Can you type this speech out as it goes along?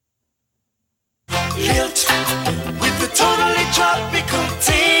Lilt with a totally tropical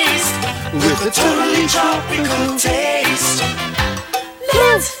taste. With a totally tropical taste.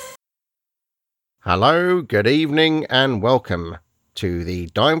 Lilt. Hello, good evening, and welcome to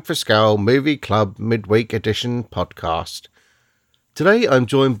the Dime for Scale Movie Club Midweek Edition podcast. Today I'm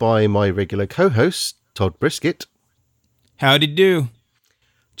joined by my regular co-host, Todd Brisket. Howdy do.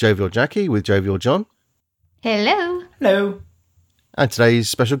 Jovial Jackie with Jovial John. Hello. Hello. And today's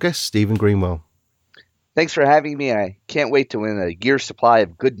special guest, Stephen Greenwell. Thanks for having me. I can't wait to win a year's supply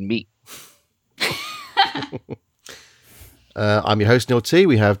of good meat. I'm your host, Neil T.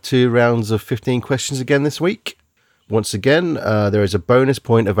 We have 2 rounds of 15 questions again this week. Once again, there is a bonus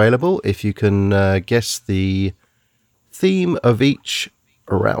point available if you can guess the theme of each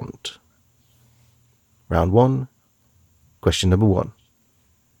round. Round 1, question number 1.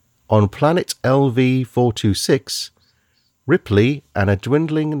 On planet LV-426, Ripley and a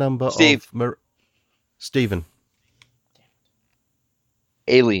dwindling number Steve. of... Stephen.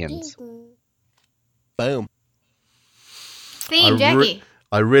 Aliens. Boom. Theme, Jackie.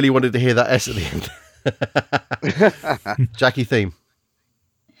 I really wanted to hear that S at the end. Jackie theme.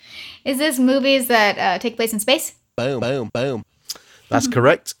 Is this movies that take place in space? Boom, boom, boom. That's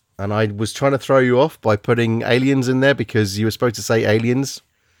correct. And I was trying to throw you off by putting aliens in there because you were supposed to say aliens.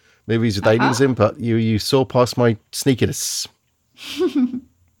 Movies with aliens in, but you saw past my sneakiness.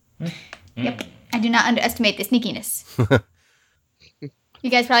 Yep. I do not underestimate the sneakiness. You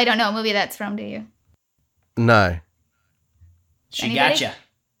guys probably don't know what movie that's from, do you? No. She Anybody? gotcha.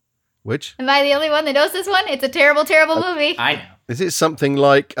 Which? Am I the only one that knows this one? It's a terrible, terrible movie. I know. Is it something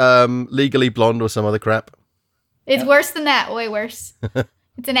like Legally Blonde or some other crap? It's worse than that. Way worse.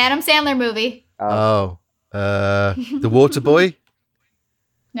 It's an Adam Sandler movie. The Waterboy?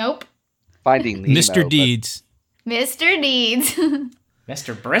 Nope. Finding Nemo. Mr. Deeds. Mr. Deeds.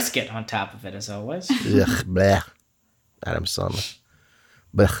 Mr. Brisket on top of it, as always. Ugh, bleh. Adam Sandler.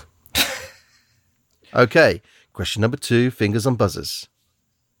 Blech. Okay, question number 2, fingers on buzzers.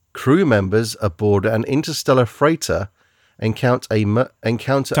 Crew members aboard an interstellar freighter encounter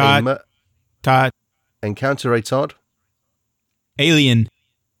Todd. a Todd. Alien.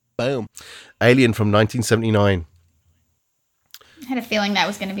 Boom. Alien from 1979. I had a feeling that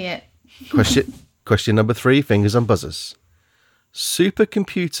was going to be it. Question number 3, fingers on buzzers.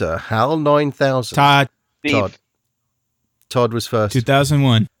 Supercomputer HAL 9000. Todd. Steve. Todd was first.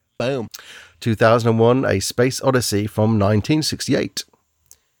 2001. Boom. 2001, A Space Odyssey from 1968.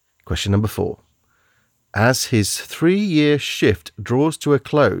 Question number 4. As his 3-year shift draws to a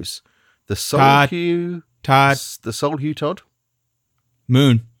close, the Soul Hue... Todd. The Soul Hue, Todd?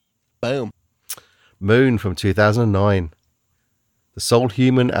 Moon. Boom. Moon from 2009. The sole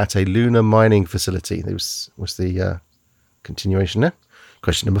human at a lunar mining facility. This was the continuation there.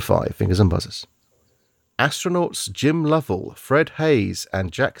 Question number 5, fingers and buzzers. Astronauts Jim Lovell, Fred Hayes,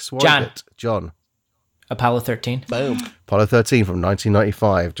 and Jack Swigert. John. Apollo 13. Boom. Apollo 13 from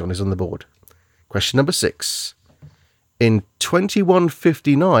 1995. John is on the board. Question number 6. In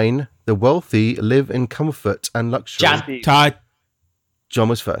 2159, the wealthy live in comfort and luxury. John. Todd. John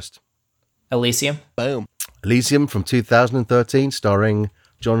was first. Elysium. Boom. Elysium from 2013, starring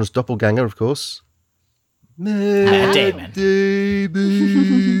John's doppelganger, of course. Matt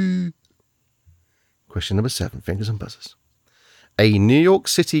Damon. Question number 7, fingers and buzzers. A New York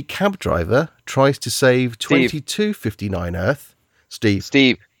City cab driver tries to save 2259 Earth. Steve.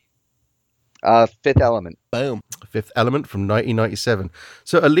 Fifth Element. Boom. Fifth Element from 1997.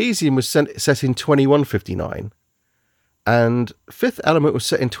 So Elysium was set in 2159. And Fifth Element was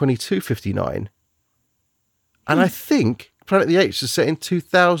set in 2259. And I think Planet of the Apes was set in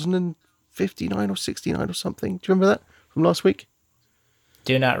 2059 or 69 or something. Do you remember that from last week?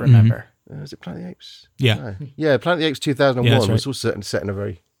 Do not remember. Was it Planet of the Apes? Yeah. No. Yeah, Planet of the Apes 2001 right. was also set in a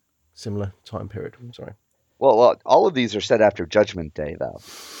very similar time period. I'm sorry. Well, all of these are set after Judgment Day, though.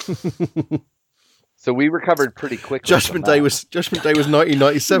 So we recovered pretty quickly. Judgment Day was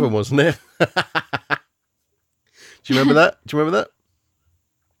 1997, wasn't it? Do you remember that?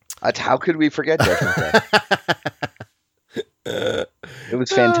 How could we forget Judgment Day? It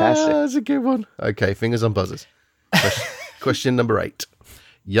was fantastic. That's a good one. Okay, fingers on buzzers. Question number 8.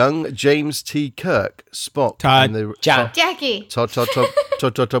 Young James T. Kirk, Spock. Todd. John. Jackie.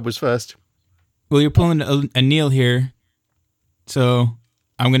 Todd was first. Well, you're pulling a Neil here, so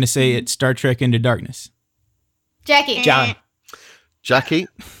I'm going to say it's Star Trek Into Darkness. Jackie. John. Jackie.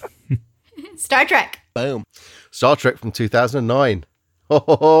 Star Trek. Boom. Star Trek from 2009.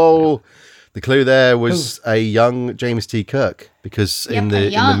 Oh, the clue there was a young James T. Kirk, because in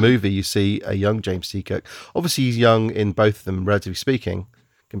the movie you see a young James T. Kirk. Obviously, he's young in both of them, relatively speaking,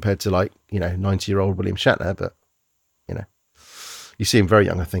 compared to 90-year-old William Shatner, but you see him very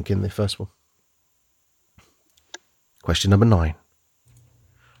young, I think, in the first one. Question number 9.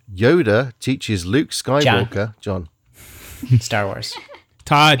 Yoda teaches Luke Skywalker, John. Star Wars.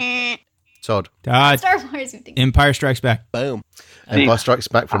 Todd. Todd. Star Wars. Empire Strikes Back. Boom. Empire Strikes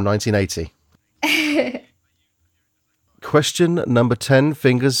Back from 1980. Question number 10,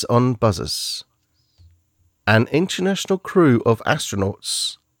 fingers on buzzers. An international crew of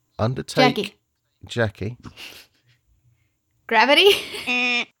astronauts undertake... Jackie. Gravity?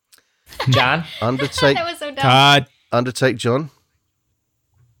 John? Undertake... That was so dumb. Todd. Undertake, John.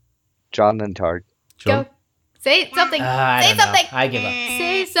 John and Tard. John. Go. Say something. I Say don't know. something. I give up.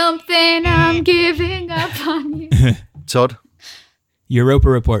 Say something. I'm giving up on you. Todd. Europa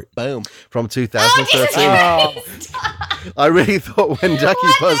Report. Boom. From 2013. Jesus I really thought when Jackie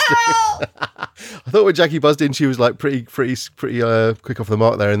buzzed in, Christ. I thought when Jackie buzzed in, she was like pretty quick off the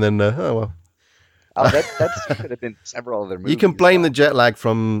mark there, and then Oh, that could have been several other movies. you can blame the jet lag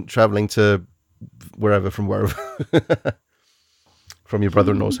from traveling to wherever from your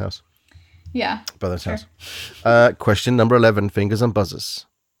brother-in-law's house. Yeah. Brother's house. Question number 11, fingers on buzzers.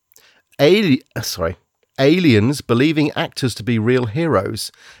 Aliens believing actors to be real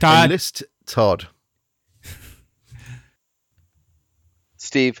heroes. Todd. Enlist Todd.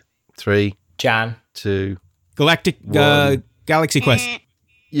 Steve. 3, John. 2. Galactic One. Galaxy Quest.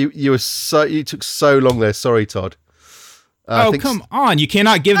 You took so long there. Sorry, Todd. I Oh, think- come on. You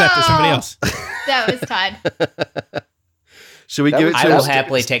cannot give that to somebody else. That was Todd. Should we That give it was- to I will him?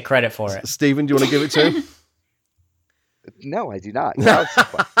 happily take credit for it. Stephen, do you want to give it to him? No, I do not. Galaxy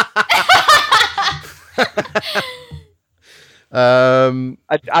Quest.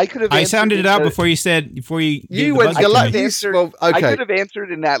 I could have. I sounded it out before. before you. gave You the went buzzer to me. Galactic. Well, I okay. could have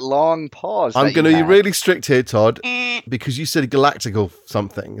answered in that long pause. I'm that going to you be had. really strict here, Todd, because you said galactical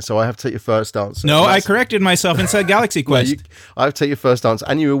something, so I have to take your first answer. No, And I that's- corrected myself and said Galaxy Well, Quest. I have to take your first answer,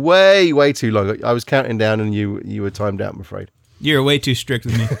 and you were way, way too long. I was counting down, and you were timed out, I'm afraid. You're way too strict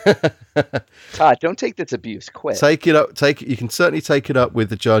with me. Todd, don't take this abuse. Quit. Take it up. You can certainly take it up with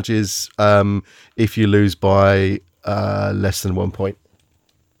the judges if you lose by less than 1 point.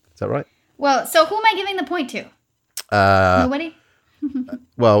 Is that right? Well, so who am I giving the point to? Nobody?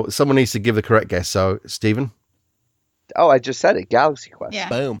 Well, someone needs to give the correct guess. So, Stephen. Oh, I just said it. Galaxy Quest. Yeah.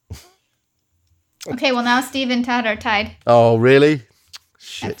 Boom. Okay, well, now Steve and Todd are tied Oh, really? at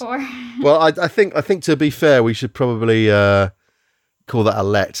Shit. 4. Well, I think to be fair, we should probably call that a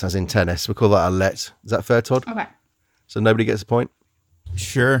let, as in tennis. We'll call that a let. Is that fair, Todd? Okay. So nobody gets a point.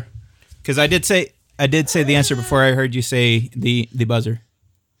 Sure. Because I did say the answer before I heard you say the buzzer.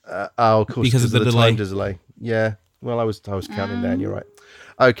 Oh, of course, Because of the time delay. Yeah. Well, I was counting down. You're right.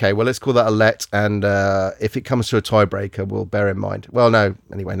 Okay. Well, let's call that a let, and if it comes to a tiebreaker, we'll bear in mind. Well, no.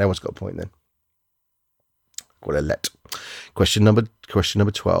 Anyway, no one's got a point then. Call it a let. Question number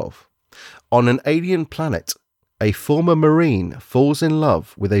 12. On an alien planet, a former Marine falls in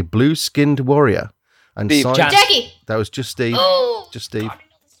love with a blue-skinned warrior, and Steve. signs- John. Jackie! That was just Steve. Oh! Just Steve.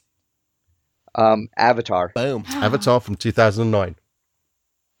 Avatar. Boom. Avatar from 2009.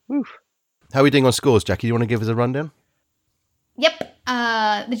 Whew. How are we doing on scores, Jackie? Do you want to give us a rundown? Yep.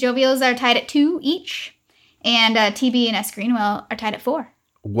 The Jovials are tied at 2 each. And TB and S. Greenwell are tied at 4.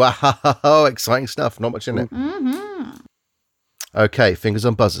 Wow, exciting stuff. Not much in it. Mm-hmm. Okay, fingers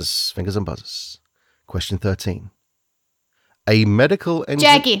on buzzers. Fingers on buzzers. Question 13. A medical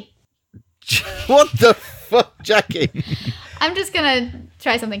engineer. Jackie. What the fuck, Jackie? I'm just going to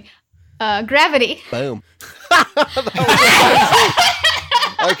try something. Gravity. Boom.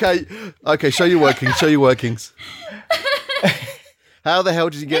 Okay, show your workings. How the hell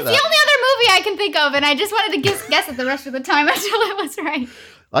did you get It's that? the only other movie I can think of, and I just wanted to guess it the rest of the time until it was right.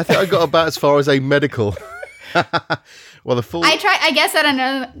 I think I got about as far as a medical. Well, the full. I guessed at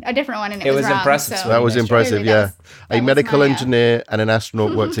a different one, and it, It was was wrong, impressive, so- so That was Clearly impressive, Clearly yeah. that A was medical my, engineer and an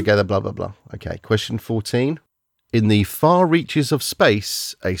astronaut work together, blah, blah, blah. Okay, question 14. In the far reaches of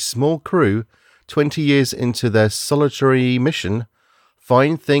space, a small crew, 20 years into their solitary mission,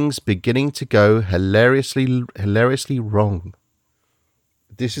 find things beginning to go hilariously wrong.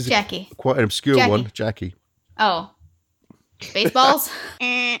 This is Jackie. quite an obscure Jackie. one, Jackie. Oh. Baseballs?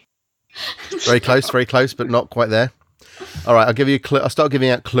 Very close, but not quite there. All right, I'll give you a clue. I'll start giving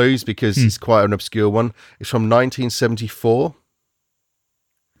out clues because it's quite an obscure one. It's from 1974.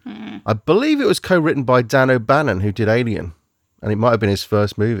 I believe it was co-written by Dan O'Bannon, who did Alien, and it might have been his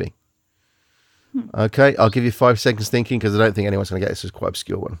first movie. Okay, I'll give you 5 seconds thinking because I don't think anyone's going to get this. It's quite an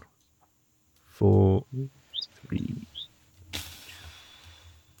obscure one. 4, 3.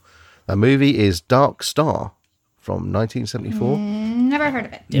 The movie is Dark Star from 1974. Never Never heard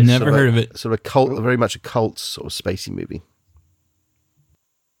of it. Never heard of it. Sort of a cult, very much a cult sort of spacey movie.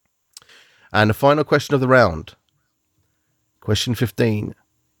 And the final question of the round. Question 15.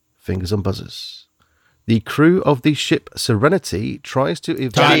 Fingers on buzzers. The crew of the ship Serenity tries to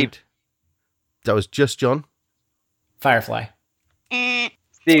evade. That was just John. Firefly.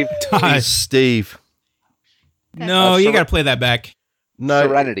 Steve. Todd. Steve. No, you got to play that back. No.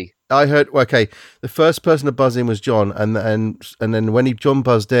 Serenity. I heard. Okay, the first person to buzz in was John, and then when John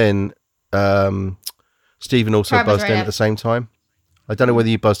buzzed in, Stephen also Todd was buzzed right in up. at the same time. I don't know whether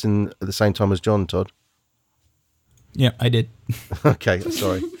you buzzed in at the same time as John, Todd. Yeah, I did. Okay,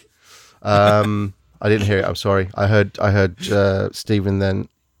 sorry. I didn't hear it. I'm sorry. I heard Stephen. Then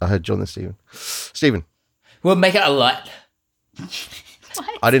I heard John. Then Stephen. Stephen. We'll make it a lot.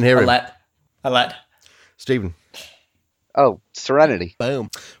 I didn't hear A him. lot. A lot. Stephen. Oh, Serenity. Boom.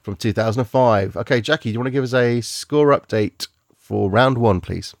 From 2005. Okay, Jackie, do you want to give us a score update for round 1,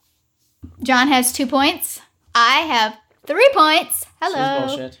 please? John has 2 points. I have 3 points. This is Hello.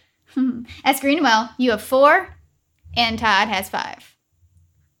 bullshit. S. Greenwell, you have 4, and Todd has 5.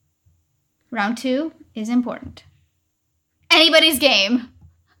 Round 2 is important. Anybody's game.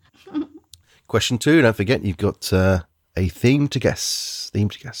 Question 2. Don't forget, you've got a theme to guess.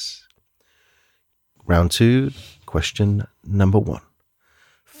 Round 2. Question number 1.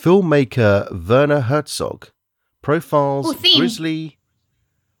 Filmmaker Werner Herzog profiles Ooh, theme. Grizzly.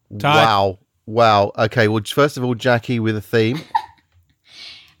 Todd. Wow. Okay, well, first of all, Jackie with a theme,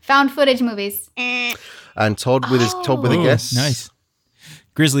 Found footage movies. and Todd with a Oh, guess. nice.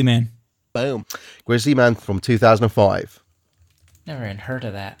 Grizzly Man. Boom. Grizzly Man from 2005. Never even heard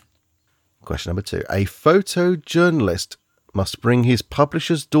of that. Question number 2. A photojournalist must bring his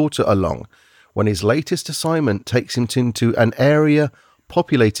publisher's daughter along when his latest assignment takes him into an area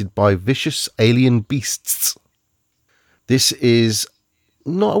populated by vicious alien beasts. This is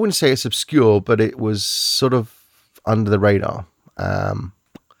not, I wouldn't say it's obscure, but it was sort of under the radar. From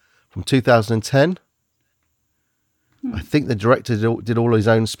 2010. I think the director did all his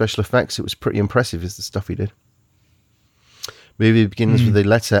own special effects. It was pretty impressive, is the stuff he did. Movie begins with the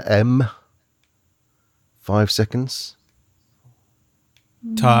letter M. 5 seconds.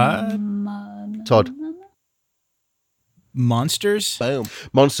 Todd. Monsters? Boom.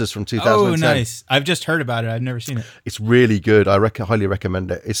 Monsters from 2010. Oh, nice. I've just heard about it. I've never seen it. It's really good. I highly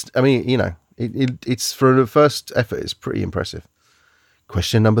recommend it. It's for the first effort, it's pretty impressive.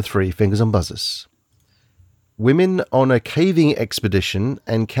 Question number 3, fingers on buzzers. Women on a caving expedition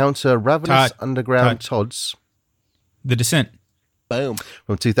encounter ravenous underground Todds. The Descent. Boom.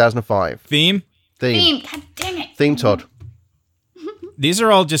 From 2005. Theme? Theme. God dang it. Theme, Todd. These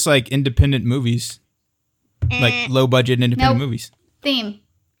are all just like independent movies. Like low budget independent Nope. movies. Theme.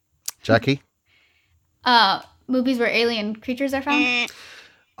 Jackie? Movies where alien creatures are found.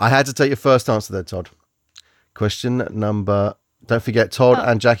 I had to take your first answer there, Todd. Question number... Don't forget, Todd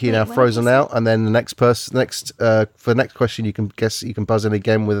and Jackie are now what frozen was it? out, and then the for the next question, you can buzz in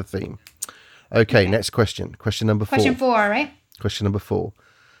again with a theme. Okay. Next question. Question number 4. Question 4, right? Question number 4.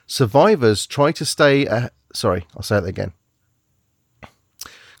 Survivors try to stay... sorry, I'll say it again.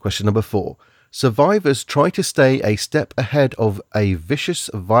 Question number 4. Survivors try to stay a step ahead of a vicious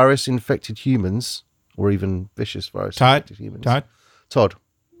virus-infected humans, or even vicious virus-infected humans. Todd.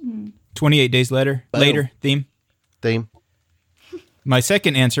 28 Days Later. Later. Theme. Theme. My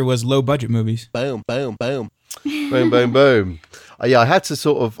second answer was low budget movies. Boom, boom, boom. Boom, boom, boom. I had to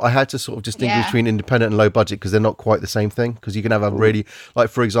sort of distinguish between independent and low budget because they're not quite the same thing. Because you can have a really, like,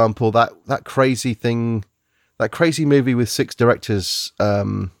 for example, that crazy movie with 6 directors.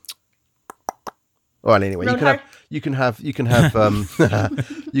 Well, anyway, you can have you can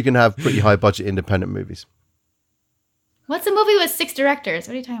have pretty high budget independent movies. What's a movie with 6 directors?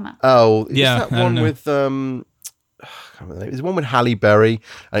 What are you talking about? Oh, Yeah, that I one don't know. with I can't remember the name. It's one with Halle Berry,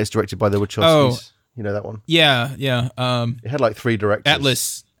 and it's directed by the Wachowskis. You know that one? Yeah. It had like 3 directors.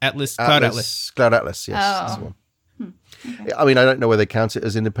 Cloud Atlas. Cloud Atlas, yes. That's the one. I mean, I don't know whether they count it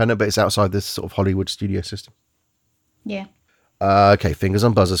as independent, but it's outside this sort of Hollywood studio system. Yeah. Okay, fingers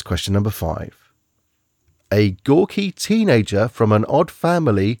on buzzers. Question number 5. A gawky teenager from an odd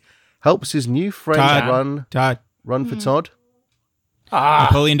family helps his new friend Todd. run for Todd.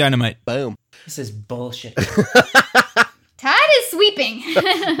 Napoleon Dynamite. Boom. This is bullshit. Todd is sweeping.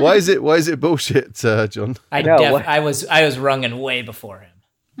 Why is it bullshit, John? I was runging way before him.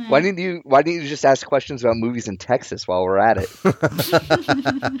 Why didn't you just ask questions about movies in Texas while we're at it?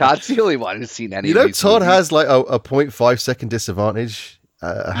 Todd's the only one who's seen any. You of know, these Todd movies. has like a 0.5 second disadvantage,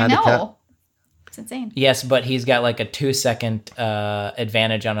 a I handicap. know. It's insane. Yes, but he's got like a 2-second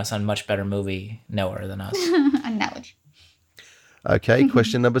advantage on us on much better movie knower than us. A knowledge. Okay,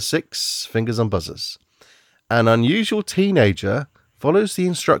 question number 6. Fingers on buzzers. An unusual teenager follows the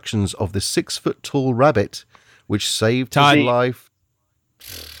instructions of the 6-foot-tall rabbit, which saved Todd. his life.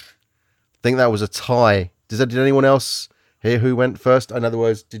 I think that was a tie. Did anyone else hear who went first? In other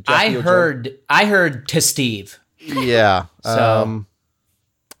words, did Jackie or John? I heard to Steve. Yeah. So-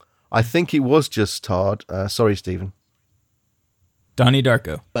 I think it was just Todd. Sorry, Stephen. Donnie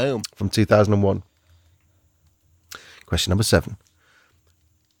Darko. Boom. From 2001. Question number 7.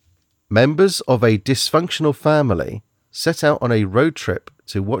 Members of a dysfunctional family set out on a road trip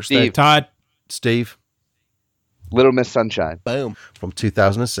to watch Steve. Todd. Steve. Little Miss Sunshine. Boom. From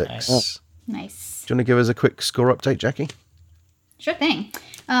 2006. Nice. Nice. Do you want to give us a quick score update, Jackie? Sure thing.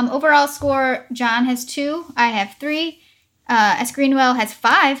 Overall score, John has 2. I have 3. S. Greenwell has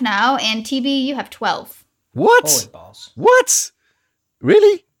 5 now. And TB, you have 12. What? Holy balls. What?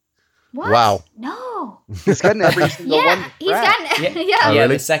 Really? What? Wow. No. He's gotten every single one. Yeah, he's gotten. Yeah, Yeah. Oh, yeah,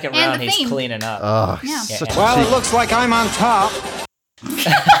 really? the second And round the he's theme. cleaning up. Oh, Yeah. such, Well, a cheeky, looks like I'm on top.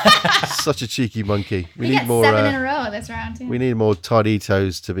 such a cheeky monkey. We We need got more. 7 in a row this round, too. We need more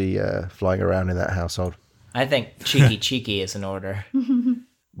Toditos to be flying around in that household. I think cheeky is in order.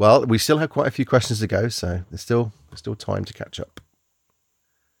 Well, we still have quite a few questions to go, so there's still time to catch up.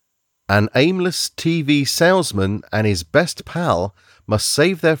 An aimless TV salesman and his best pal must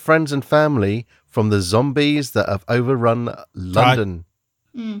save their friends and family from the zombies that have overrun London.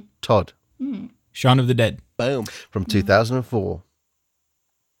 Todd. Shaun of the Dead. Boom. From 2004.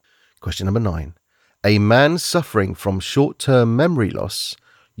 Question number 9. A man suffering from short-term memory loss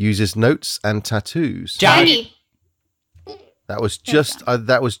uses notes and tattoos. Jackie. That was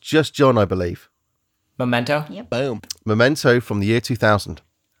just John, I believe. Memento? Yep. Boom. Memento from the year 2000.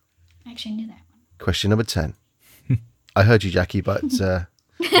 I actually knew that one. Question number 10. I heard you, Jackie, but there's a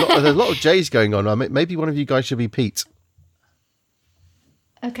lot of J's going on. I mean, maybe one of you guys should be Pete.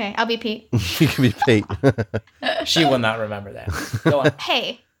 Okay, I'll be Pete. You can be Pete. She will not remember that. Go on.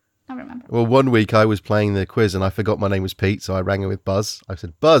 Hey, I'll remember. Well, one week I was playing the quiz and I forgot my name was Pete, so I rang him with Buzz. I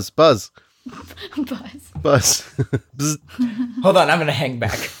said, Buzz, Buzz, Buzz. Buzz. Bzz. Hold on, I'm going to hang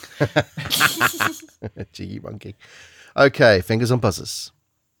back. Cheeky monkey. Okay, fingers on buzzers.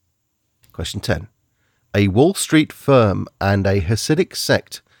 Question 10. A Wall Street firm and a Hasidic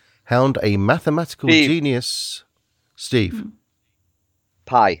sect hound a mathematical Steve. genius. Steve.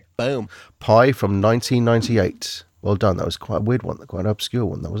 Pie. Boom. Pi from 1998. Well done. That was quite a weird one. Quite an obscure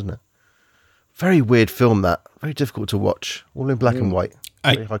one, though, wasn't it? Very weird film, that. Very difficult to watch. All in black and white.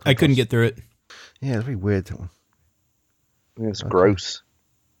 Very high I couldn't contrast. get through it. Yeah, it's very weird, that one. It's gross.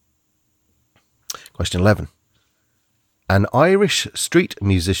 Question 11. An Irish street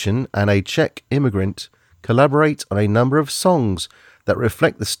musician and a Czech immigrant collaborate on a number of songs that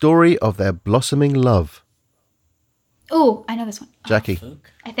reflect the story of their blossoming love. Ooh, I know this one. Jackie.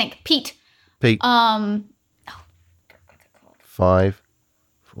 I think Pete. Pete. 5,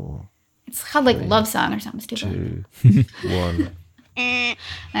 4, It's called like Love Song or something stupid. 2, 1. I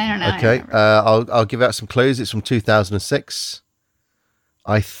don't know. I Okay, don't remember. I'll give out some clues. It's from 2006.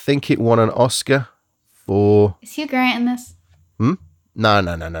 I think it won an Oscar for... Is Hugh Grant in this? No.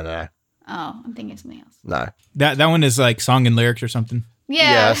 Oh, I'm thinking of something else. No. That one is like song and lyrics or something.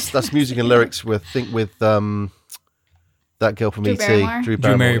 Yeah. Yes, that's music and lyrics with that girl from Drew E.T. Barrymore? Drew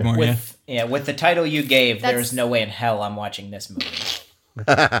Drew Barrymore. Barrymore, yeah. With the title you gave, That's- there's no way in hell I'm watching this movie.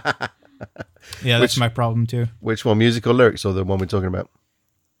 Yeah, that's my problem too. Which one, music or lyrics, or the one we're talking about?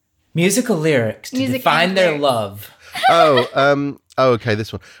 Musical lyrics to Music define and their lyrics. love. Oh, okay,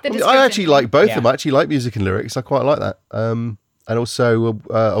 this one. The I description. actually like both of them. Yeah. I actually like music and lyrics. I quite like that. And also,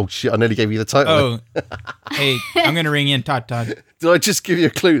 oh shit, I nearly gave you the title. Oh, hey, I'm going to ring in Todd. Did I just give you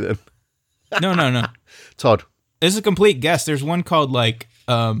a clue then? No. Todd. This is a complete guess. There's one called like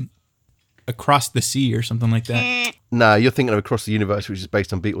Across the Sea or something like that. No, you're thinking of Across the Universe, which is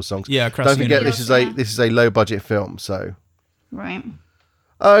based on Beatles songs. Yeah, Across Don't the forget, Universe. this is a low budget film. So Right.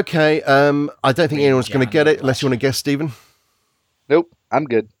 okay, I don't think anyone's going to get it unless you want to guess, Stephen. Nope, I'm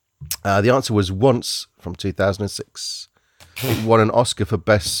good. The answer was Once from 2006. It won an Oscar for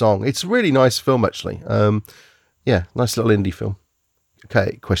Best Song. It's a really nice film, actually. Yeah, nice little indie film.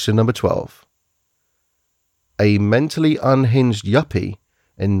 Okay, question number 12. A mentally unhinged yuppie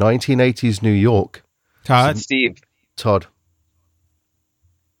in 1980s New York. Todd, Steve. Todd.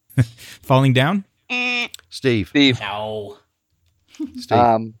 Falling Down? Steve. Steve. No.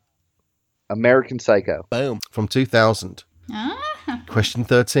 Steve. American Psycho. Boom. From 2000. Ah. Question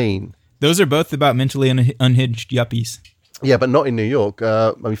 13. Those are both about mentally unhinged yuppies. Yeah, but not in New York.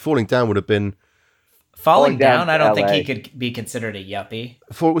 I mean, Falling Down would have been... Falling Down Down, I don't think LA. he could be considered a yuppie.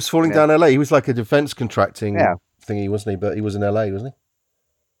 It was Falling Down LA. He was like a defense contracting Yeah. thingy, wasn't he? But he was in LA, wasn't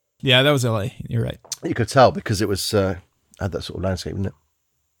Yeah, that was LA. You're right. he? You could tell because it was had that sort of landscape, didn't it?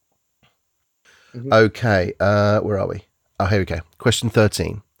 Mhm. Okay, where are we? Oh, here we go. Question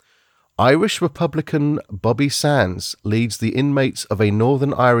 13. Irish Republican Bobby Sands leads the inmates of a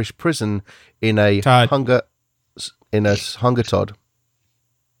Northern Irish prison in a Todd. hunger Todd.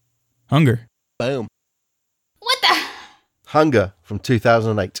 Hunger. Boom. What the? Hunger from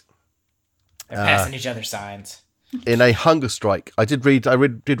 2008. They're passing each other signs. In a hunger strike. I did read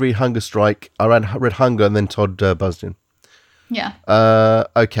Hunger Strike. I read Hunger and then Todd buzzed in. Yeah.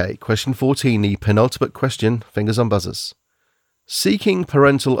 Okay, question 14, the penultimate question, fingers on buzzers. Seeking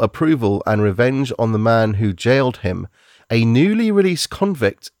parental approval and revenge on the man who jailed him, a newly released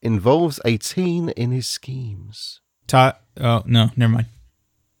convict involves a teen in his schemes. Todd. Oh, no, never mind.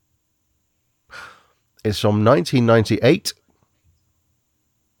 It's from 1998.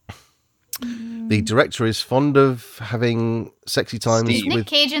 The director is fond of having sexy times Steve. Is Nick with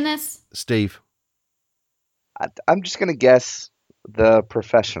Cage in this? Steve. I'm just gonna guess The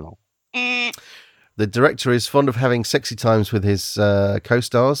Professional. The director is fond of having sexy times with his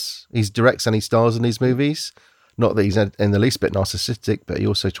co-stars. He directs and he stars in these movies. Not that he's in the least bit narcissistic, but he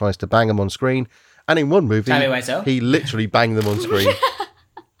also tries to bang them on screen. And in one movie, Tommy Wiseau? he literally banged them on screen.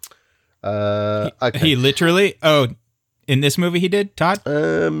 Okay. He literally. Oh, in this movie he did. Todd.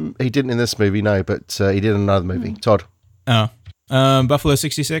 He didn't in this movie, no, but he did in another movie. Todd. Oh. Buffalo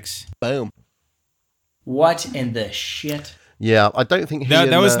 66. Boom. What in the shit? Yeah, I don't think he.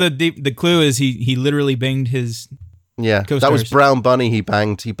 That was the clue. Is he literally banged his. Yeah, co-stars. that was Brown Bunny. He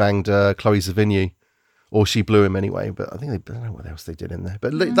banged Chloe Sevigny, or she blew him anyway. But I think I don't know what else they did in there.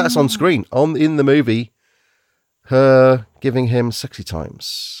 But that's on screen in the movie. Her giving him sexy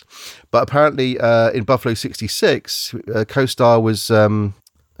times. But apparently, in Buffalo 66, co-star was one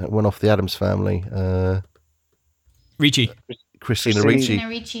off the Addams Family, Ricci. Christina Christina Ricci. Christina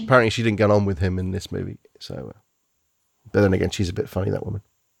Ricci. Apparently, she didn't get on with him in this movie. So, but then again, she's a bit funny, that woman.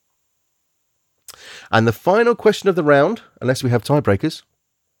 And the final question of the round, unless we have tiebreakers,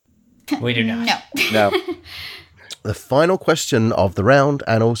 We do not. No. No. the final question of the round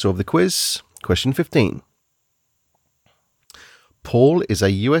and also of the quiz, question 15. Paul is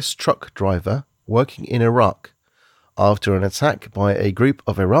a US truck driver working in Iraq. After an attack by a group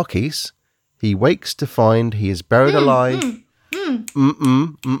of Iraqis, he wakes to find he is buried alive.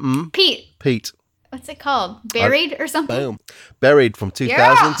 Pete. What's it called? Buried or something? Boom. Buried from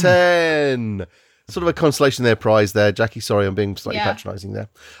 2010. Sort of a consolation there prize there, Jackie. Sorry, I'm being slightly patronising there.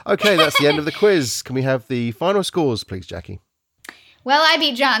 Okay, that's the end of the quiz. Can we have the final scores, please, Jackie? Well, I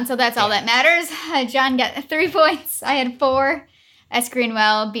beat John, so that's all that matters. John got 3 points. I had 4. S.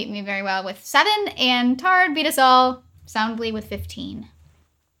 Greenwell beat me very well with 7. And Tard beat us all soundly with 15.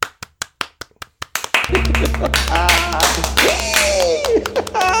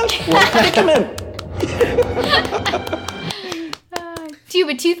 Tube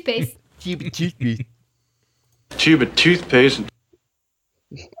of toothpaste. Tube of toothpaste.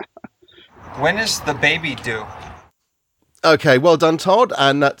 When is the baby due? Okay, well done, Todd.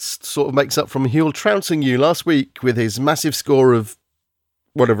 And that sort of makes up from Huel trouncing you last week with his massive score of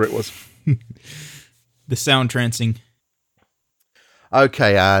whatever it was. The sound trancing.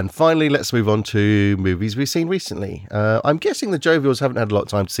 Okay, and finally, let's move on to movies we've seen recently. I'm guessing the Jovials haven't had a lot of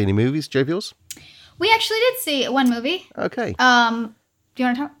time to see any movies. Jovials? We actually did see one movie. Okay. Do you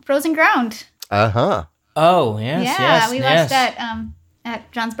want to talk? Frozen Ground. Uh-huh. Oh, yes, Yeah, yes, we yes. watched that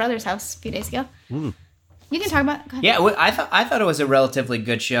at John's brother's house a few days ago. You can talk about. Go ahead. Yeah, I thought it was a relatively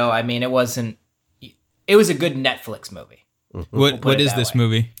good show. I mean, it was a good Netflix movie. What is that this way.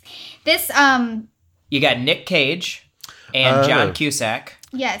 movie? This You got Nick Cage and John Cusack.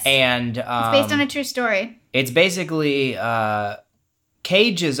 yes, And it's based on a true story. it's basically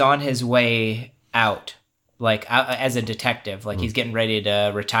Cage is on his way out, as a detective. Like he's getting ready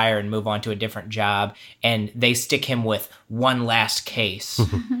to retire and move on to a different job, and they stick him with one last case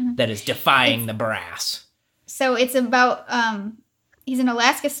that is defying the brass. So it's about he's an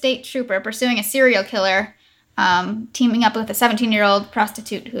Alaska state trooper pursuing a serial killer, teaming up with a 17-year-old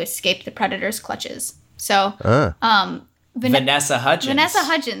prostitute who escaped the predator's clutches. So Vanessa Hudgens. Vanessa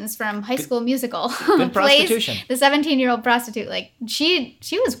Hudgens from High School Musical Good plays prostitution. the 17-year-old prostitute. Like she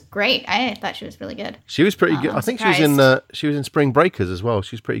was great. I thought she was really good. She was pretty good. I'm I think surprised. she was in Spring Breakers as well.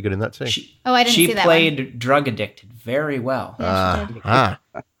 She was pretty good in that too. I didn't see that one. She played drug addicted very well. Yeah, she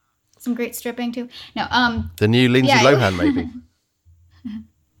did. Some great stripping too. No, the new Lindsay Yeah. Lohan, maybe.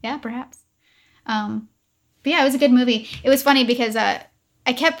 yeah, perhaps. But yeah, it was a good movie. It was funny because I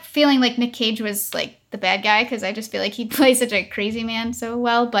kept feeling like Nick Cage was like the bad guy because I just feel like he plays such a crazy man so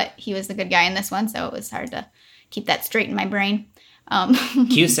well, but he was the good guy in this one, so it was hard to keep that straight in my brain.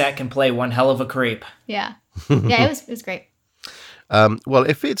 Cusack can play one hell of a creep. Yeah. Yeah, it was great. Well,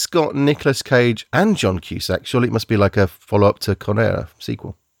 if it's got Nicolas Cage and John Cusack, surely it must be like a follow-up to Con Air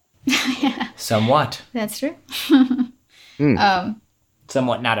sequel. Somewhat. That's true.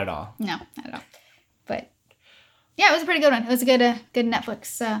 Somewhat, not at all. No, not at all. But yeah, it was a pretty good one. It was a good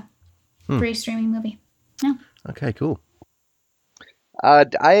Netflix free streaming movie. Yeah. Okay, cool.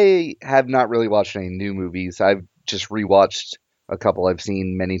 I have not really watched any new movies. I've just rewatched a couple I've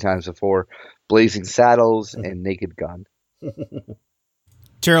seen many times before: Blazing Saddles and Naked Gun.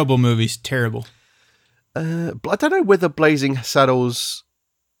 Terrible movies. Terrible. I don't know whether Blazing Saddles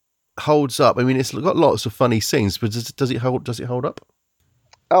holds up. I mean, it's got lots of funny scenes, but does it hold up?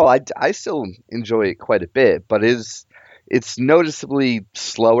 Oh, I still enjoy it quite a bit, but it's noticeably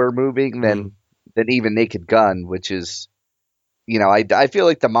slower moving than even Naked Gun, which is, I feel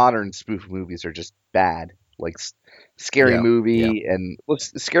like the modern spoof movies are just bad. Like Scary Movie and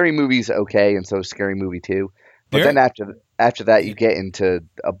Scary Movie's okay, and so is Scary Movie 2. But then after that, you get into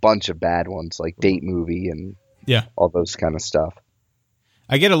a bunch of bad ones like Date Movie and all those kind of stuff.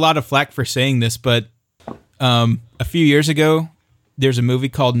 I get a lot of flack for saying this, but a few years ago, there's a movie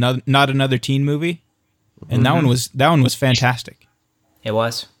called Not Another Teen Movie, and that one was fantastic. It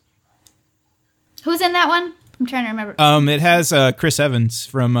was. Who's in that one? I'm trying to remember. It has Chris Evans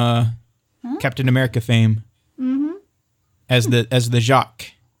from Captain America fame as the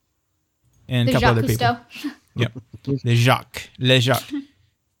Jacques and a couple other people. Yep, Le Jacques.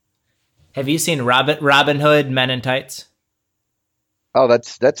 Have you seen Robin Hood Men in Tights? Oh,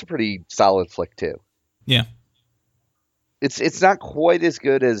 that's a pretty solid flick too. Yeah. It's not quite as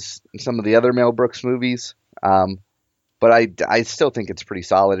good as some of the other Mel Brooks movies, but I still think it's pretty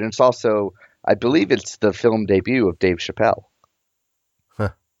solid. And it's also, I believe it's the film debut of Dave Chappelle. Huh.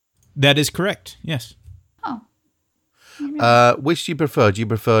 That is correct, yes. Oh. Which do you prefer? Do you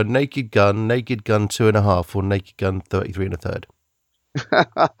prefer Naked Gun 2.5, or Naked Gun 33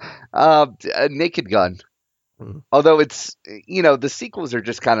 1/3? Naked Gun. Although it's, the sequels are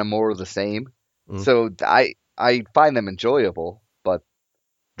just kind of more of the same. So I find them enjoyable, but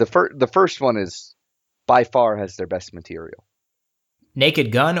the first one is by far has their best material.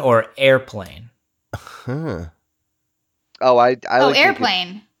 Naked Gun or Airplane? Huh. Oh, I like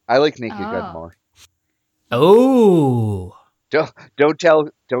Airplane. I like Naked Gun more. Oh. Don't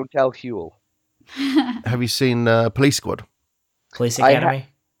tell Huel. Have you seen Police Squad? Police Academy?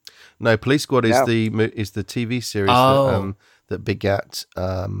 No, Police Squad is the TV series that begat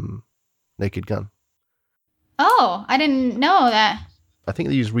Naked Gun. Oh, I didn't know that. I think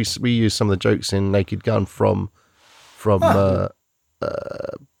they reused some of the jokes in Naked Gun from Police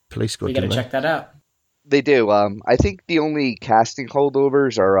Squad. We got to check that out. They do. I think the only casting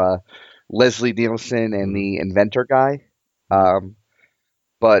holdovers are Leslie Nielsen and the inventor guy.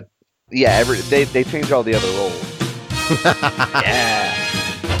 But yeah, they changed all the other roles. Yeah.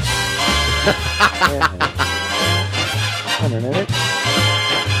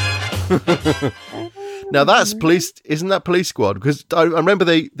 Now that's police. Isn't that Police Squad? Because I remember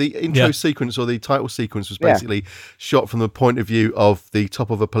the intro sequence or the title sequence was basically shot from the point of view of the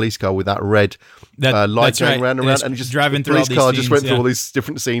top of a police car with that red light going round and round, and just driving the through police all these car scenes, just went through all these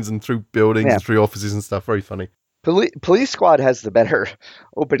different scenes and through buildings and through offices and stuff. Very funny. Police Squad has the better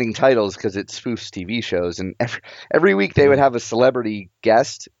opening titles because it spoofs TV shows, and every week they would have a celebrity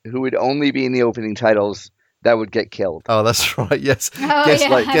guest who would only be in the opening titles that would get killed. Oh, that's right. Yes, Oh,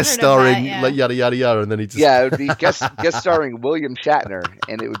 guest starring like yada yada yada, and then he just it would be guest starring William Shatner,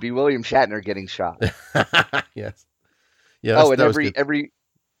 and it would be William Shatner getting shot. Yes. Yeah. Oh, and every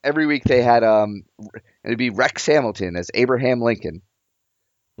week they had it'd be Rex Hamilton as Abraham Lincoln.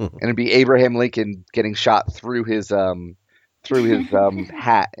 And it'd be Abraham Lincoln getting shot through his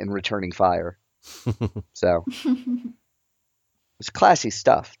hat and returning fire. So it's classy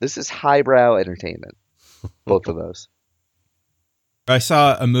stuff. This is highbrow entertainment. Both of those. I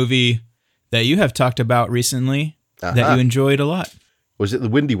saw a movie that you have talked about recently that you enjoyed a lot. Was it the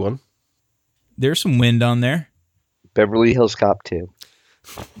windy one? There's some wind on there. Beverly Hills Cop 2.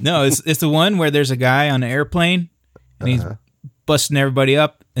 No, it's the one where there's a guy on an airplane and he's busting everybody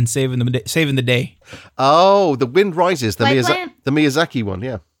up and saving the day. Oh, The Wind Rises, the Like Miyazaki one,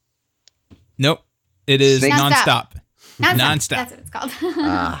 yeah. Nope. It is Nonstop. Nonstop. That's what it's called.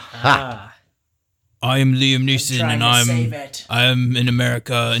 I am Liam Neeson and save it. I'm in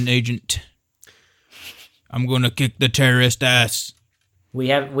America, an agent. I'm gonna kick the terrorist ass. We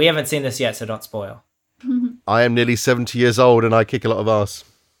haven't seen this yet, so don't spoil. I am nearly 70 years old and I kick a lot of ass.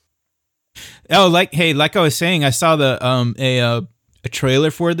 Oh, like I was saying, I saw a trailer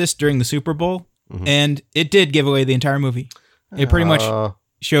for this during the Super Bowl, and it did give away the entire movie. It pretty much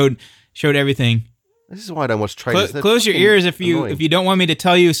showed everything. This is why I don't watch trailers. Close your ears if you don't want me to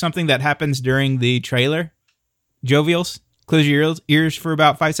tell you something that happens during the trailer. Jovials, close your ears for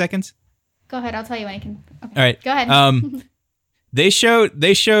about 5 seconds. Go ahead, I'll tell you when I can. Okay. All right, go ahead. They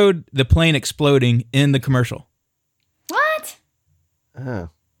showed the plane exploding in the commercial. What? Oh.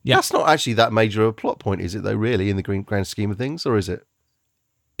 Yeah. That's not actually that major a plot point, is it, though, really, in the grand scheme of things, or is it?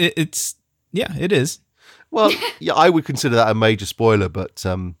 It is. Well, yeah, I would consider that a major spoiler, but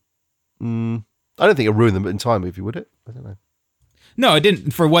I don't think it ruined the entire movie, would it? I don't know. No, it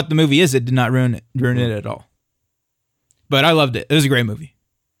didn't. For what the movie is, it did not ruin it at all. But I loved it. It was a great movie.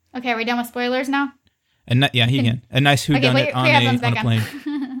 Okay, are we done with spoilers now? And he can. A nice whodunit on a plane.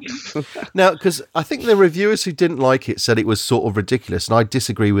 Now, because I think the reviewers who didn't like it said it was sort of ridiculous, and I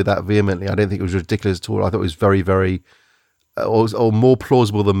disagree with that vehemently. I don't think it was ridiculous at all. I thought it was very, very, or more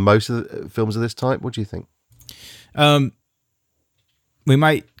plausible than most of the films of this type. What do you think? We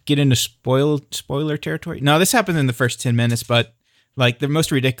might get into spoiler territory. No, this happened in the first 10 minutes, but like the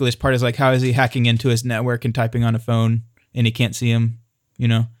most ridiculous part is like, how is he hacking into his network and typing on a phone and he can't see him? You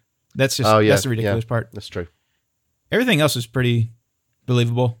know, that's just that's the ridiculous part. That's true. Everything else is pretty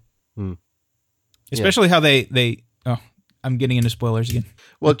believable, especially how they. Oh, I'm getting into spoilers again.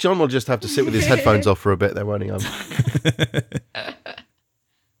 Well, John will just have to sit with his headphones off for a bit there, won't he?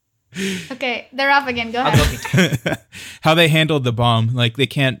 Okay, they're off again. Go ahead. How they handled the bomb, like they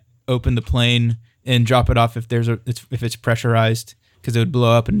can't open the plane and drop it off if it's pressurized because it would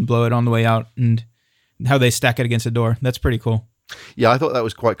blow up and blow it on the way out, and how they stack it against the door. That's pretty cool. Yeah, I thought that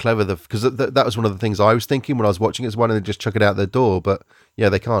was quite clever because that was one of the things I was thinking when I was watching it. Is why don't they just chuck it out the door? But yeah,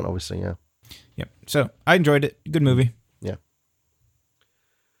 they can't, obviously. Yeah. Yep. So I enjoyed it. Good movie. Yeah.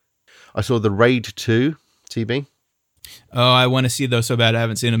 I saw The Raid 2, TB. Oh, I want to see those so bad. I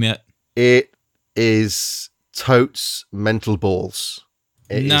haven't seen them yet. It is totes mental balls.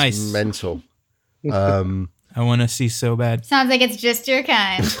 It nice. is mental. I want to see so bad. Sounds like it's just your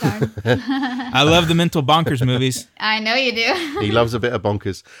kind. I love the mental bonkers movies. I know you do. He loves a bit of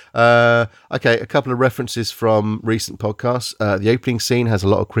bonkers. Okay, a couple of references from recent podcasts. The opening scene has a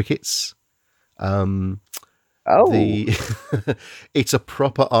lot of crickets. It's a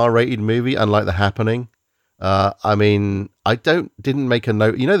proper R-rated movie, unlike The Happening. I mean, I didn't make a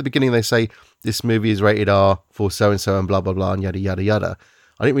note. You know, at the beginning they say this movie is rated R for so and so and blah blah blah and yada yada yada.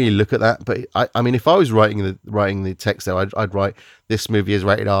 I didn't really look at that, but I mean, if I was writing the text there, I'd write this movie is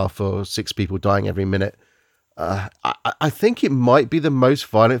rated R for 6 people dying every minute. I think it might be the most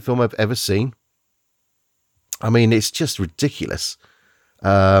violent film I've ever seen. I mean, it's just ridiculous.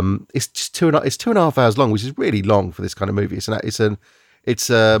 It's just 2.5 hours long, which is really long for this kind of movie. It's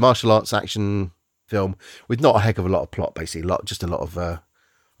a martial arts action film with not a heck of a lot of plot, basically, just a lot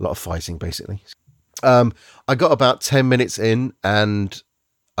of fighting, basically. I got about 10 minutes in, and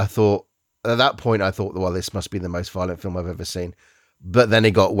I thought, at that point, well, this must be the most violent film I've ever seen. But then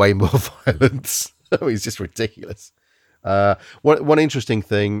it got way more violent. It's just ridiculous. One interesting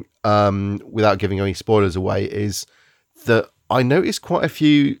thing, without giving any spoilers away, is that I noticed quite a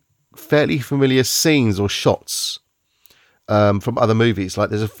few fairly familiar scenes or shots from other movies. Like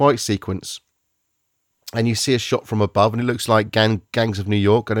there's a fight sequence, and you see a shot from above, and it looks like Gangs of New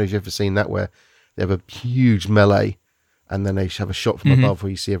York. I don't know if you've ever seen that, where they have a huge melee, and then they have a shot from above where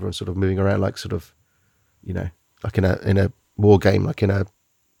you see everyone sort of moving around, like sort of, you know, like in a war game, like in a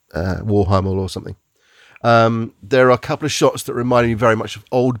Warhammer or something. There are a couple of shots that remind me very much of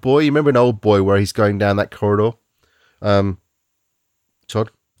Old Boy. You remember in Old Boy where he's going down that corridor?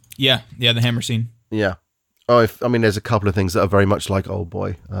 Todd? Yeah, the hammer scene. Yeah. I mean, there's a couple of things that are very much like Old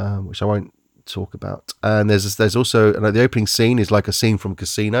Boy, which I won't talk about. And there's also the opening scene is like a scene from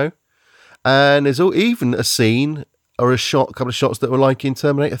Casino, and there's even a scene or a couple of shots that were like in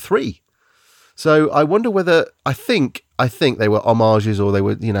Terminator 3. So I wonder whether I think they were homages, or they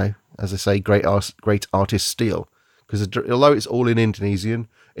were, you know, as I say, great artist steal, because although it's all in Indonesian,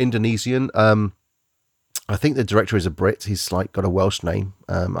 I think the director is a Brit. He's like got a Welsh name.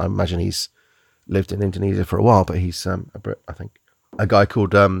 I imagine he's lived in Indonesia for a while, but he's a Brit, I think.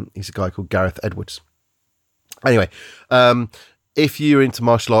 He's a guy called Gareth Edwards. Anyway, if you're into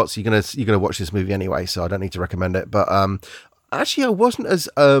martial arts, you're gonna watch this movie anyway, so I don't need to recommend it. But actually, I wasn't as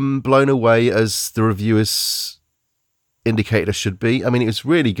blown away as the reviewers indicated I should be. I mean, it was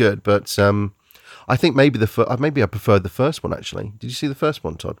really good, but I think maybe I preferred the first one, actually. Did you see the first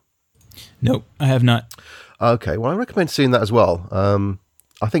one, Todd? Nope, I have not. Okay, well, I recommend seeing that as well.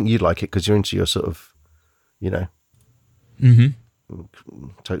 I think you'd like it because you're into your sort of, you know,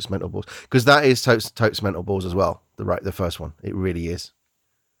 totes mental balls. Because that is totes mental balls as well. The first one, it really is.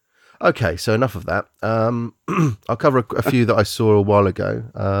 Okay, so enough of that. I'll cover a few that I saw a while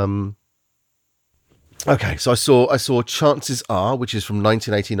ago. Okay, so I saw Chances Are, which is from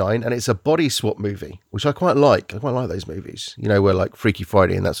 1989, and it's a body swap movie, which I quite like. I quite like those movies, where like Freaky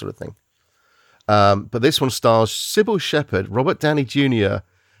Friday and that sort of thing. But this one stars Sybil Shepherd, Robert Downey Jr.,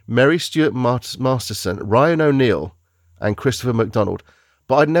 Mary Stuart Masterson, Ryan O'Neal, and Christopher McDonald.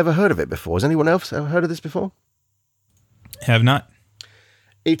 But I'd never heard of it before. Has anyone else ever heard of this before? Have not.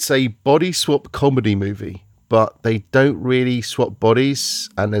 It's a body swap comedy movie, but they don't really swap bodies,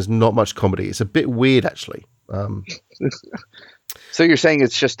 and there's not much comedy. It's a bit weird, actually. So you're saying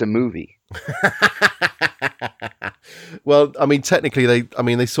it's just a movie? Well, I mean, technically,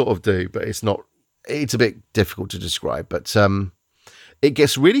 they sort of do, but it's not. It's a bit difficult to describe. But it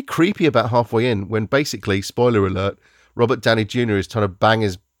gets really creepy about halfway in when basically, spoiler alert, Robert Downey Jr. is trying to bang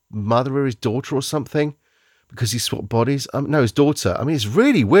his mother or his daughter or something because he swapped bodies. No, his daughter. I mean, it's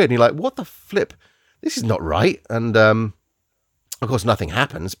really weird. And you're like, what the flip? This is not right. And of course, nothing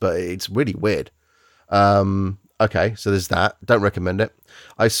happens, but it's really weird. Okay, so there's that. Don't recommend it.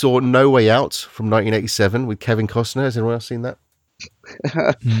 I saw No Way Out from 1987 with Kevin Costner. Has anyone else seen that?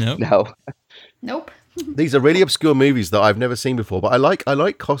 No. No. Nope. These are really obscure movies that I've never seen before, but I like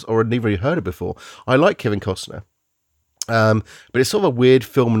Costner, or I'd never really heard of before. I like Kevin Costner. But it's sort of a weird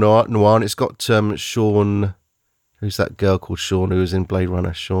film noir, and it's got Sean. Who's that girl called Sean who was in Blade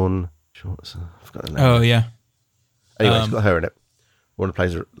Runner? Sean. I forgot her name. Oh yeah. Anyway, it's got her in it. One of the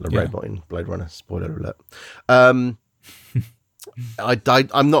plays the robot in Blade Runner. Spoiler alert. I'm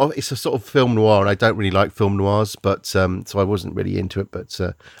not. It's a sort of film noir, and I don't really like film noirs, but so I wasn't really into it. But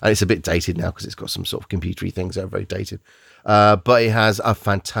and it's a bit dated now because it's got some sort of computery things that are very dated. But it has a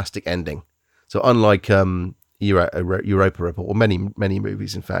fantastic ending. So unlike Europa Report, or many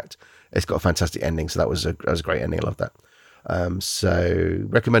movies, in fact, it's got a fantastic ending. So that was a great ending. I love that. So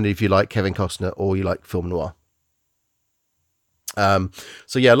recommended if you like Kevin Costner or you like film noir.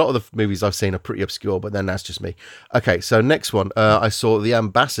 So yeah, a lot of the movies I've seen are pretty obscure, but then that's just me. Okay, so next one, I saw The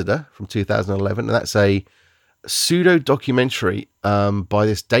Ambassador from 2011, and that's a pseudo documentary by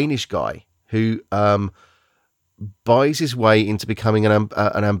this Danish guy who buys his way into becoming an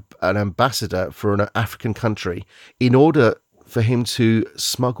ambassador for an African country in order for him to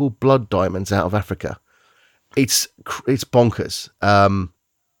smuggle blood diamonds out of Africa. It's bonkers.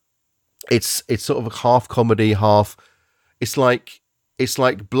 It's sort of half comedy, half. It's like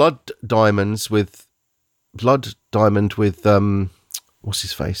blood diamond with what's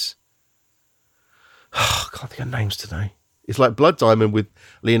his face? Oh, I can't think of names today. It's like Blood Diamond with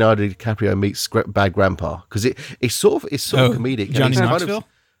Leonardo DiCaprio meets Bad Grandpa, because it's sort of comedic. Johnny Knoxville.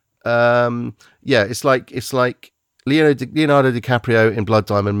 Yeah, it's like Leonardo DiCaprio in Blood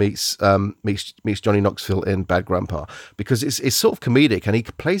Diamond meets Johnny Knoxville in Bad Grandpa, because it's sort of comedic, and he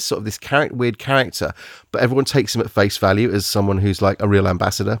plays sort of this weird character, but everyone takes him at face value as someone who's like a real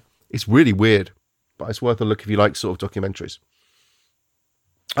ambassador. It's really weird, but it's worth a look if you like sort of documentaries.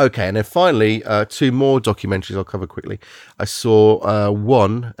 Okay, and then finally, two more documentaries I'll cover quickly. I saw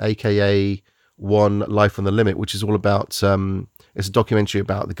One, aka One Life on the Limit, which is all about it's a documentary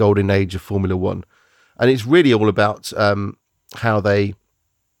about the golden age of Formula One. And it's really all about how they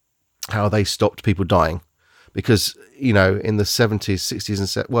stopped people dying, because in the 70s,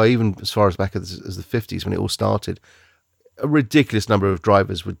 60s, and even as far as back as the 50s when it all started, a ridiculous number of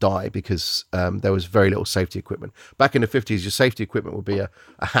drivers would die because there was very little safety equipment. Back in the 50s, your safety equipment would be a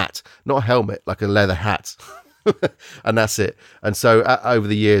hat, not a helmet, like a leather hat. And that's it. And so over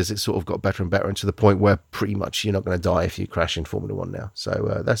the years, it sort of got better and better, and to the point where pretty much you're not going to die if you crash in Formula One now.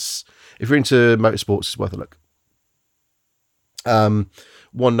 So that's, if you're into motorsports, it's worth a look.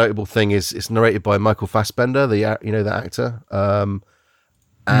 One notable thing is it's narrated by Michael Fassbender, the actor,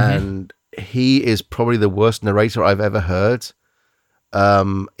 and he is probably the worst narrator I've ever heard.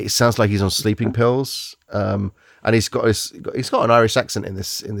 It sounds like he's on sleeping pills, and he's got an Irish accent in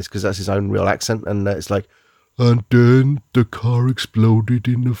this because that's his own real accent, and it's like, and then the car exploded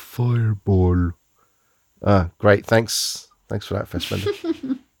in a fireball. Great, thanks for that, Fassbender.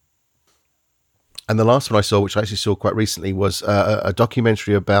 And the last one I saw, which I actually saw quite recently, was a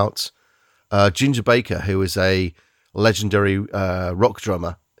documentary about Ginger Baker, who is a legendary rock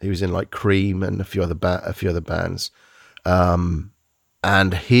drummer. He was in like Cream and a few other bands.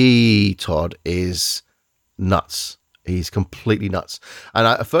 And he, Todd, is nuts. He's completely nuts. And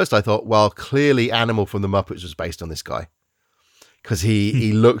at first I thought, well, clearly Animal from the Muppets was based on this guy, because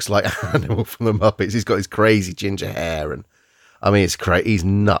he looks like Animal from the Muppets. He's got his crazy ginger hair, and I mean, it's crazy. He's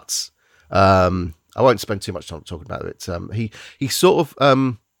nuts. I won't spend too much time talking about it. He sort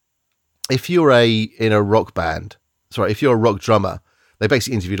of, if you're a rock drummer, they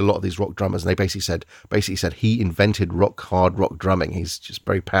basically interviewed a lot of these rock drummers, and they basically said he invented hard rock drumming. He's just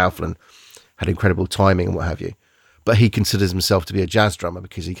very powerful and had incredible timing and what have you. But he considers himself to be a jazz drummer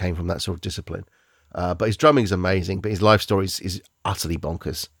because he came from that sort of discipline. But his drumming is amazing, but his life story is utterly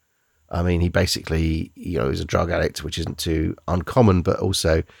bonkers. I mean, he basically, is a drug addict, which isn't too uncommon, but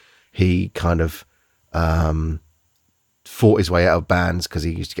also he kind of fought his way out of bands because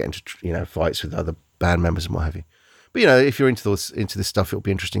he used to get into, fights with other band members and what have you. But, if you're into this stuff, it'll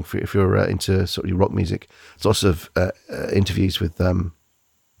be interesting for you. If you're into sort of rock music. There's lots of interviews with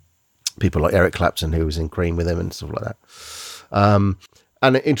people like Eric Clapton, who was in Cream with him and stuff like that.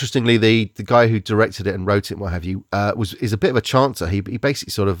 And interestingly, the guy who directed it and wrote it and what have you is a bit of a chancer. He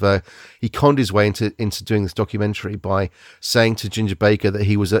basically sort of he conned his way into doing this documentary by saying to Ginger Baker that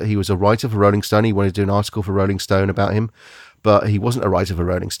he was a writer for Rolling Stone. He wanted to do an article for Rolling Stone about him, but he wasn't a writer for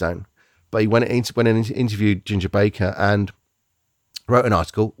Rolling Stone. But he went and interviewed Ginger Baker and wrote an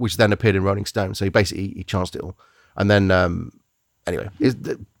article, which then appeared in Rolling Stone. So he chanced it all. And then anyway,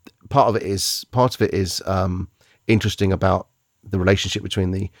 part of it is interesting about the relationship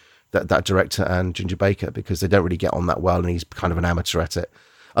between that director and Ginger Baker, because they don't really get on that well, and he's kind of an amateur at it.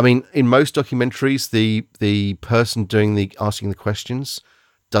 I mean, in most documentaries, the person asking the questions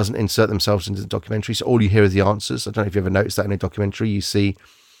doesn't insert themselves into the documentary, so all you hear is the answers. I don't know if you ever noticed that in a documentary. You see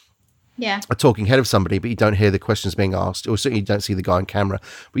a talking head of somebody, but you don't hear the questions being asked, or certainly you don't see the guy on camera.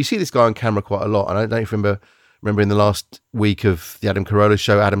 But you see this guy on camera quite a lot, and I don't remember in the last week of the Adam Carolla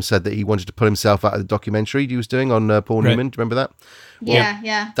show, Adam said that he wanted to pull himself out of the documentary he was doing on Paul Newman. Do you remember that?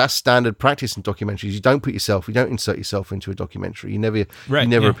 Yeah. That's standard practice in documentaries. You don't insert yourself into a documentary. You never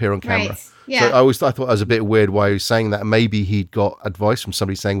appear on camera. Right. Yeah. So I thought it was a bit weird why he was saying that. Maybe he'd got advice from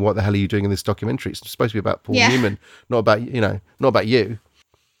somebody saying, "What the hell are you doing in this documentary? It's supposed to be about Paul Newman, not about you."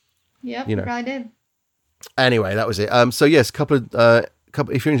 Yep, you probably did. Anyway, that was it. So yes, a couple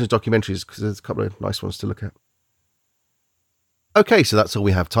if you're into documentaries, because there's a couple of nice ones to look at. Okay, so that's all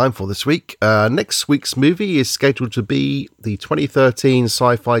we have time for this week. Next week's movie is scheduled to be the 2013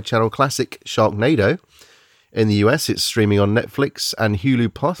 Sci-Fi Channel classic Sharknado. In the US, it's streaming on Netflix and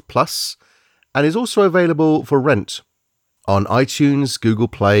Hulu Plus, and is also available for rent on iTunes, Google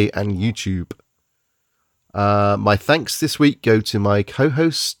Play, and YouTube. My thanks this week go to my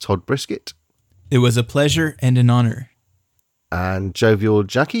co-host, Todd Brisket. It was a pleasure and an honor. And Jovial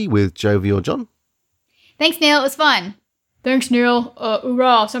Jackie with Jovial John. Thanks, Neil. It was fun. Thanks, Neil.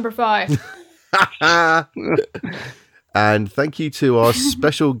 Hoorah, Semper Fi. And thank you to our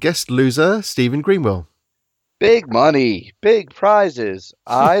special guest loser, Stephen Greenwell. Big money, big prizes.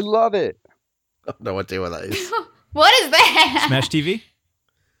 I love it. I have no idea what that is. What is that? Smash TV?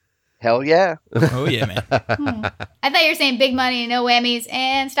 Hell yeah. Oh, yeah, man. I thought you were saying big money, no whammies,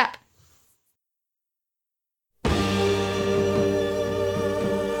 and stop.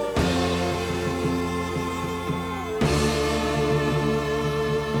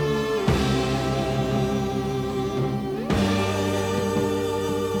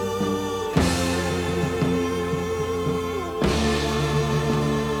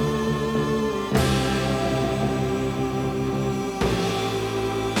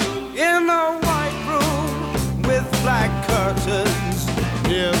 In a white room with black curtains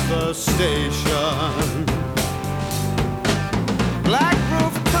near the station. Black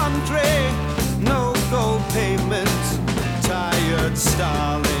roof country, no gold pavements, tired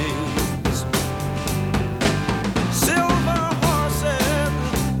starlings. Silver horses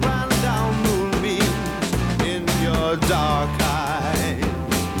ran down moonbeams in your dark eyes.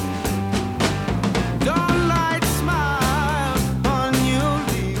 Dawnlight smile on you,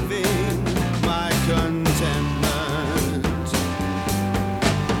 leaving my contentment.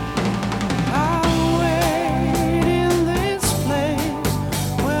 I'll wait in this place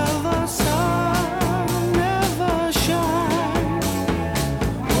where the sun never shines.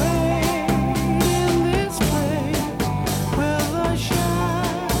 Wait in this place where the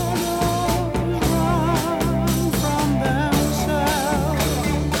shadows run from themselves.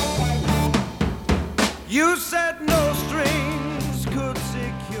 You said no strings could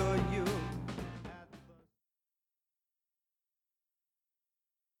secure you.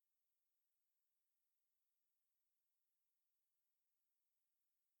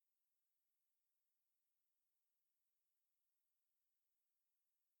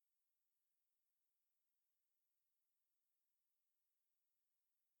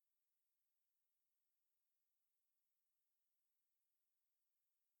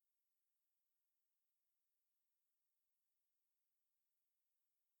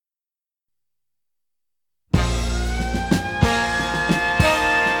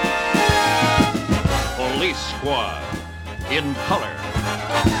 Police Squad in color.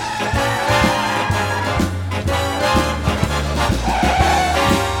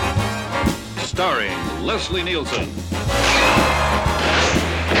 Starring Leslie Nielsen.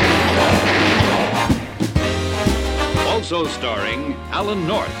 Also starring Alan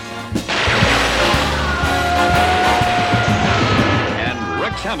North. And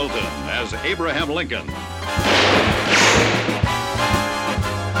Rex Hamilton as Abraham Lincoln.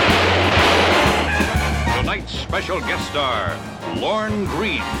 Tonight's special guest star, Lorne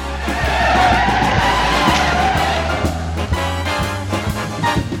Greene.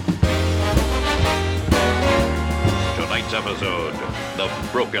 Tonight's episode, The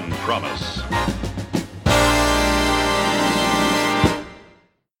Broken Promise.